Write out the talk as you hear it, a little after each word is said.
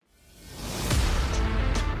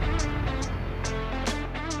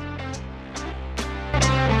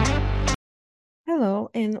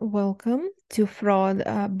and welcome to Fraud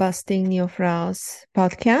Busting Neofraus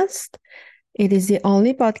podcast. It is the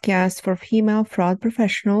only podcast for female fraud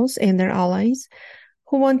professionals and their allies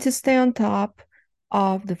who want to stay on top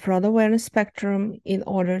of the fraud awareness spectrum in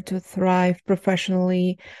order to thrive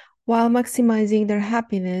professionally while maximizing their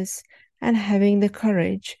happiness and having the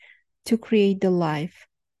courage to create the life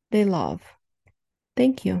they love.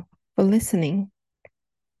 Thank you for listening.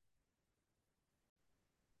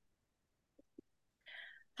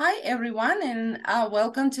 Hi, everyone, and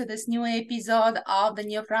welcome to this new episode of the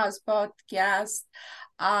New Fraus podcast,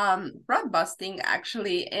 broadcasting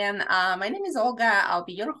actually. And my name is Olga. I'll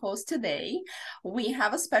be your host today. We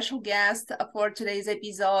have a special guest for today's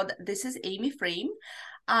episode. This is Amy Frame.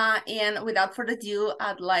 And without further ado,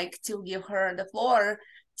 I'd like to give her the floor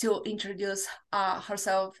to introduce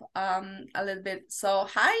herself a little bit. So,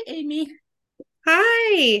 hi, Amy.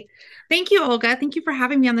 Hi. Thank you, Olga. Thank you for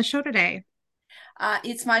having me on the show today.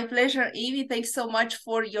 It's my pleasure, Amy. Thanks so much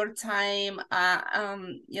for your time,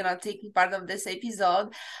 taking part of this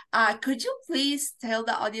episode. Could you please tell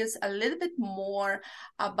the audience a little bit more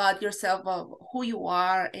about yourself, of who you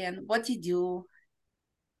are and what you do?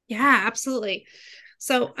 Yeah, absolutely.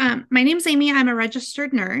 So, my name's Amy. I'm a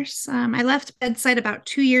registered nurse. I left bedside about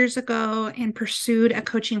 2 years ago and pursued a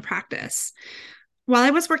coaching practice. While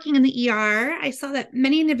I was working in the ER, I saw that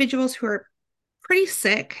many individuals who are pretty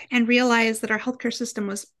sick and realized that our healthcare system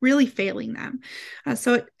was really failing them.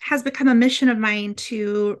 So it has become a mission of mine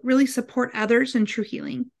to really support others in true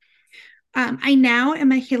healing. I now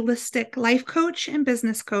am a holistic life coach and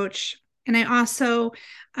business coach. And I also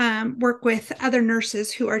work with other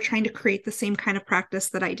nurses who are trying to create the same kind of practice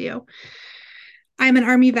that I do. I'm an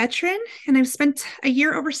Army veteran and I've spent a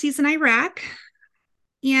year overseas in Iraq.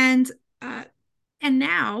 And uh, and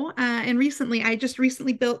now, and recently, I just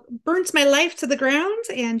recently burnt my life to the ground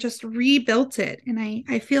and just rebuilt it. And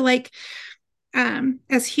I feel like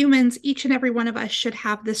as humans, each and every one of us should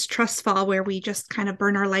have this trust fall where we just kind of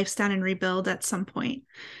burn our lives down and rebuild at some point.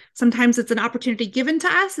 Sometimes it's an opportunity given to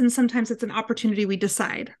us, and sometimes it's an opportunity we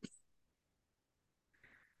decide.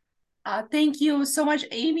 Thank you so much,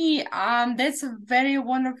 Amy. That's a very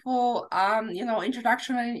wonderful,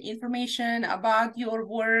 introduction and information about your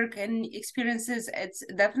work and experiences. It's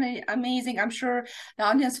definitely amazing. I'm sure the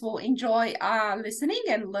audience will enjoy listening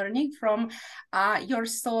and learning from your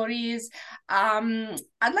stories.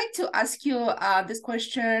 I'd like to ask you this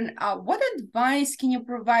question. What advice can you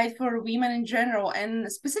provide for women in general,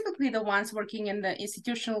 and specifically the ones working in the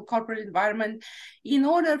institutional corporate environment, in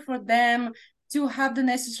order for them to have the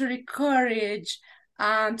necessary courage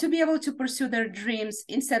to be able to pursue their dreams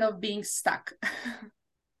instead of being stuck?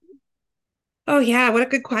 Oh, yeah, what a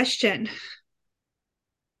good question.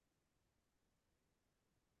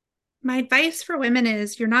 My advice for women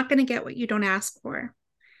is you're not going to get what you don't ask for.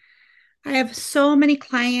 I have so many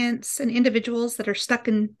clients and individuals that are stuck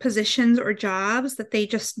in positions or jobs that they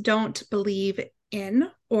just don't believe in,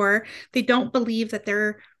 or they don't believe that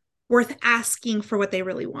they're worth asking for what they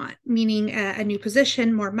really want, meaning a new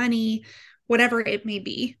position, more money, whatever it may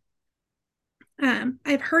be.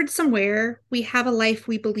 I've heard somewhere we have a life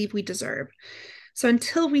we believe we deserve. So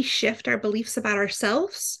until we shift our beliefs about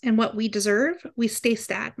ourselves and what we deserve, we stay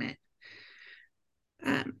stagnant.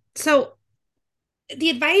 So the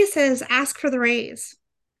advice is ask for the raise,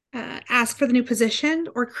 ask for the new position,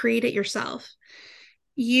 or create it yourself.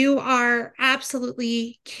 You are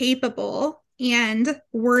absolutely capable and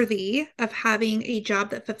worthy of having a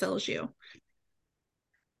job that fulfills you.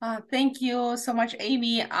 Thank you so much,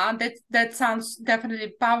 Amy. That sounds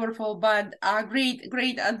definitely powerful, but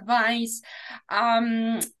great advice.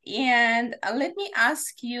 And let me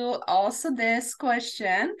ask you also this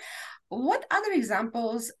question. What other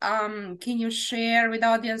examples can you share with the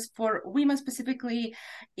audience for women specifically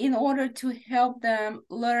in order to help them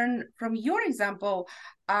learn from your example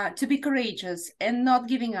to be courageous and not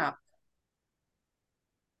giving up?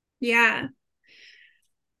 Yeah.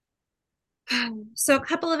 So, a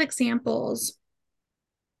couple of examples.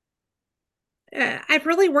 I've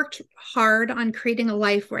really worked hard on creating a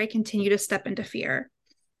life where I continue to step into fear.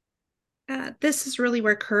 This is really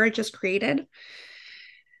where courage is created.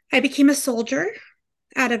 I became a soldier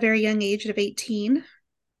at a very young age of 18.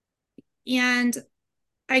 And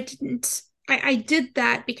I didn't, I did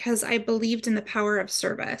that because I believed in the power of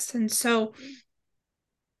service. And so,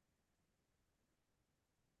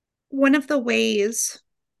 one of the ways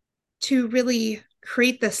to really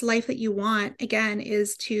create this life that you want, again,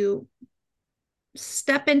 is to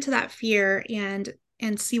step into that fear and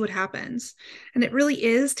see what happens. And it really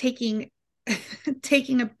is taking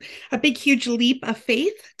taking a big huge leap of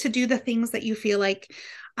faith to do the things that you feel like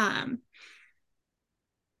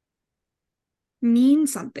mean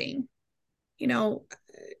something. You know,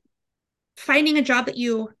 finding a job that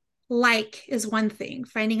you like is one thing.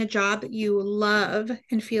 Finding a job that you love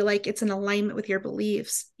and feel like it's in alignment with your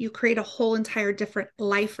beliefs, you create a whole entire different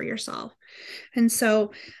life for yourself. And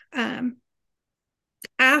so,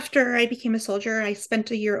 after I became a soldier, I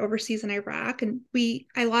spent a year overseas in Iraq, and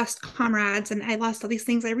I lost comrades and I lost all these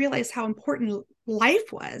things. I realized how important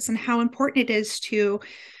life was and how important it is to,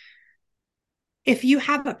 if you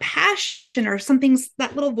have a passion or something's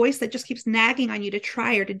that little voice that just keeps nagging on you to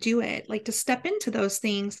try or to do it, like to step into those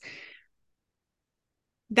things.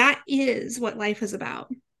 That is what life is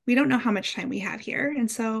about. We don't know how much time we have here. And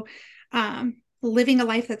so, living a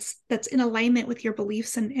life that's in alignment with your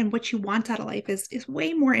beliefs and what you want out of life is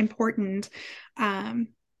way more important, than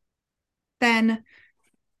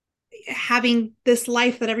having this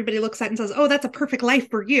life that everybody looks at and says, oh, that's a perfect life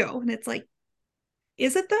for you. And it's like,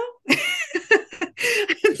 is it though?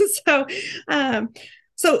 so, um,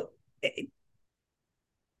 so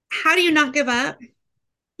how do you not give up?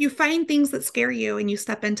 You find things that scare you and you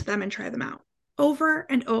step into them and try them out over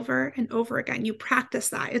and over and over again. You practice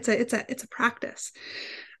that. It's a practice.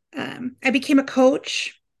 I became a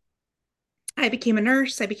coach. I became a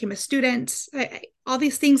nurse. I became a student. All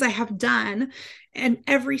these things I have done, and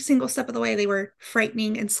every single step of the way, they were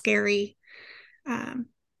frightening and scary. Um,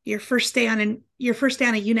 your first day on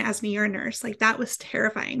a unit as me, you're a nurse. Like that was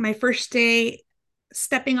terrifying. My first day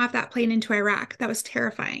stepping off that plane into Iraq, that was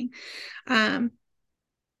terrifying. And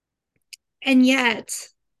yet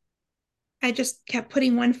I just kept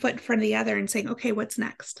putting one foot in front of the other and saying, okay, what's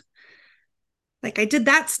next? Like I did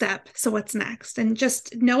that step. So what's next? And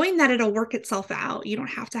just knowing that it'll work itself out. You don't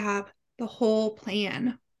have to have the whole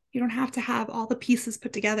plan. You don't have to have all the pieces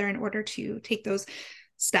put together in order to take those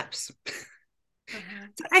steps. Uh-huh.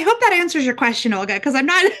 So I hope that answers your question, Olga, because I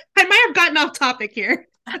might have gotten off topic here.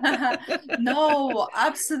 No,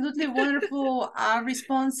 absolutely wonderful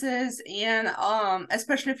responses, and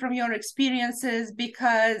especially from your experiences,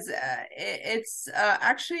 because it's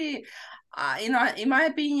actually in my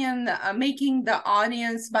opinion, making the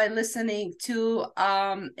audience, by listening to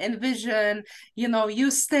envision,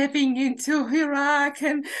 you stepping into Iraq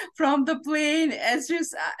and from the plane. It's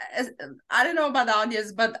just, I don't know about the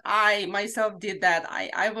audience, but I myself did that.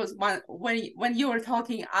 I was when you were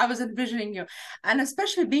talking, I was envisioning you, and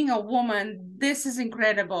especially being a woman, this is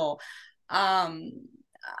incredible.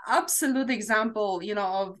 Absolute example,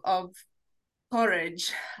 of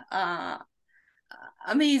courage.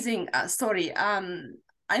 Amazing story. I'm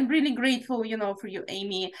really grateful, for you,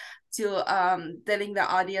 Amy, to telling the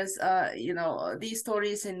audience, these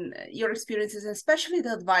stories and your experiences, especially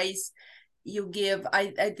the advice you give.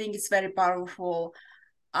 I think it's very powerful.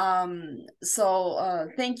 So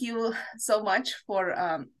thank you so much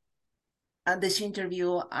for this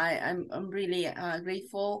interview. I'm really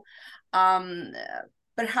grateful.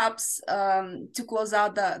 Perhaps to close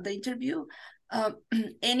out the interview,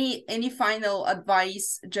 any final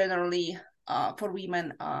advice generally for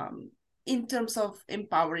women in terms of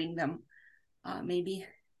empowering them, maybe?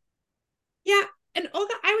 Yeah, and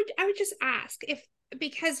Olga, I would just ask, if,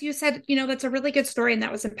 because you said, that's a really good story and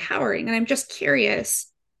that was empowering, and I'm just curious,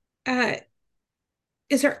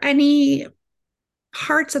 is there any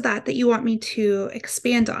parts of that you want me to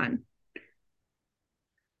expand on?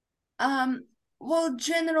 Well,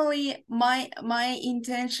 generally, my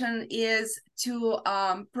intention is to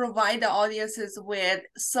provide the audiences with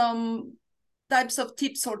some types of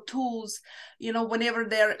tips or tools, whenever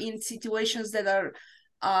they're in situations that are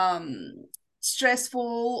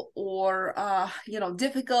stressful or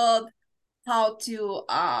difficult, how to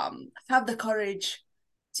have the courage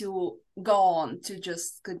to go on, to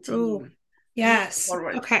just continue. Oh, yes.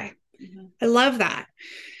 Forward. Okay. Mm-hmm. I love that.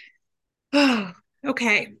 Oh,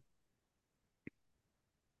 okay.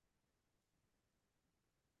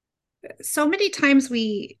 So many times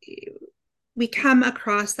we come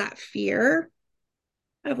across that fear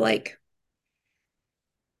of like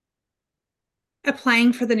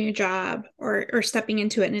applying for the new job or stepping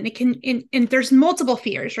into it, and it can, and there's multiple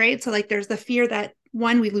fears, right? So like there's the fear that,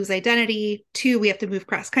 one, we lose identity, two, we have to move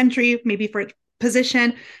cross country, maybe for a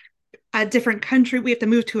position, a different country, we have to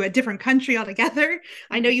move to a different country altogether.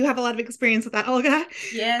 I know you have a lot of experience with that, Olga.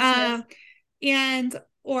 Yes. And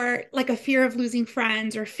or like a fear of losing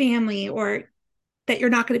friends or family, or that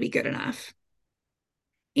you're not going to be good enough.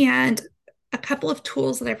 And a couple of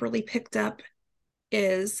tools that I've really picked up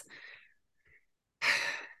is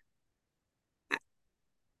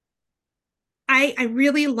I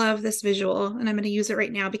really love this visual, and I'm going to use it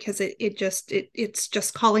right now because it's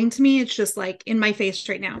just calling to me. It's just like in my face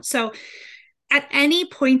right now. So at any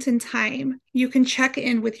point in time, you can check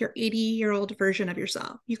in with your 80-year-old version of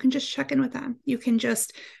yourself. You can just check in with them. You can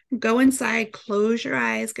just go inside, close your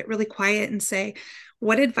eyes, get really quiet, and say,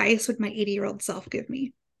 what advice would my 80-year-old self give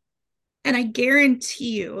me? And I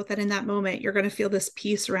guarantee you that in that moment, you're going to feel this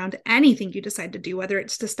peace around anything you decide to do, whether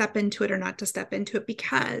it's to step into it or not to step into it,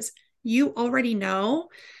 because you already know,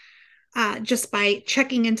 just by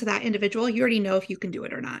checking into that individual, you already know if you can do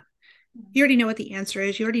it or not. You already know what the answer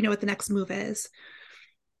is. You already know what the next move is.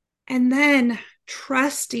 And then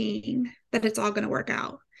trusting that it's all going to work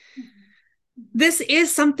out. This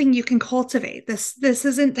is something you can cultivate. This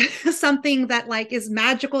isn't something that like is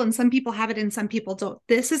magical and some people have it and some people don't.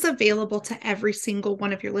 This is available to every single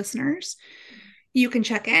one of your listeners. You can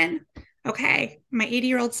check in. Okay, my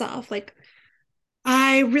 80-year-old self, like,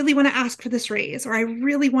 I really want to ask for this raise, or I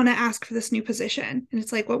really want to ask for this new position. And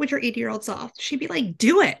it's like, what would your 80-year-old self? She'd be like,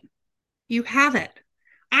 do it. You have it.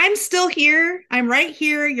 I'm still here. I'm right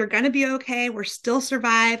here. You're going to be okay. We're still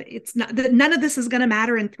survive. It's not that none of this is going to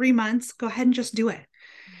matter in 3 months. Go ahead and just do it.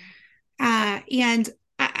 And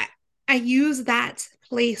I use that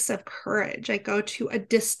place of courage. I go to a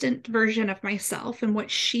distant version of myself and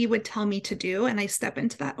what she would tell me to do. And I step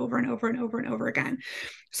into that over and over and over and over again.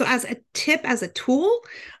 So as a tip, as a tool,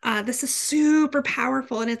 this is super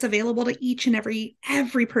powerful and it's available to each and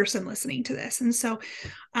every person listening to this. And so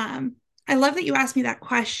I love that you asked me that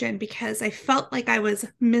question because I felt like I was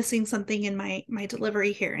missing something in my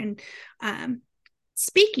delivery here. And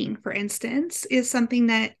speaking, for instance, is something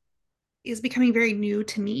that is becoming very new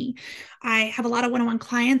to me. I have a lot of one-on-one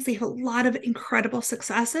clients. They have a lot of incredible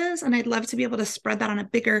successes, and I'd love to be able to spread that on a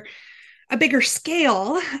bigger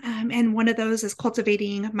scale. And one of those is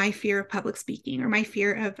cultivating my fear of public speaking or my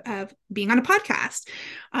fear of being on a podcast.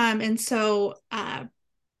 And so,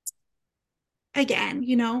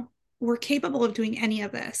 again, we're capable of doing any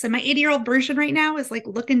of this. And my 80-year-old version right now is like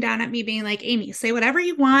looking down at me being like, Amy, say whatever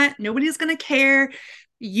you want. Nobody's going to care.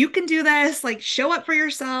 You can do this, like show up for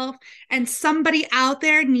yourself, and somebody out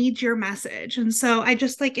there needs your message. And so I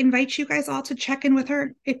just like invite you guys all to check in with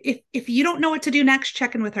her. If you don't know what to do next,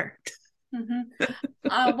 check in with her.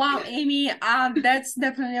 Mm-hmm. Wow, Amy, that's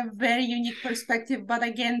definitely a very unique perspective, but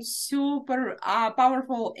again, super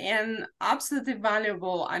powerful and absolutely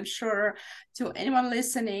valuable, I'm sure, to anyone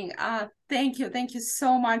listening. Thank you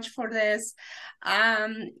so much for this.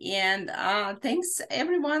 And thanks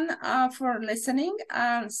everyone for listening.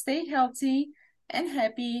 Stay healthy and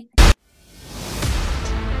happy.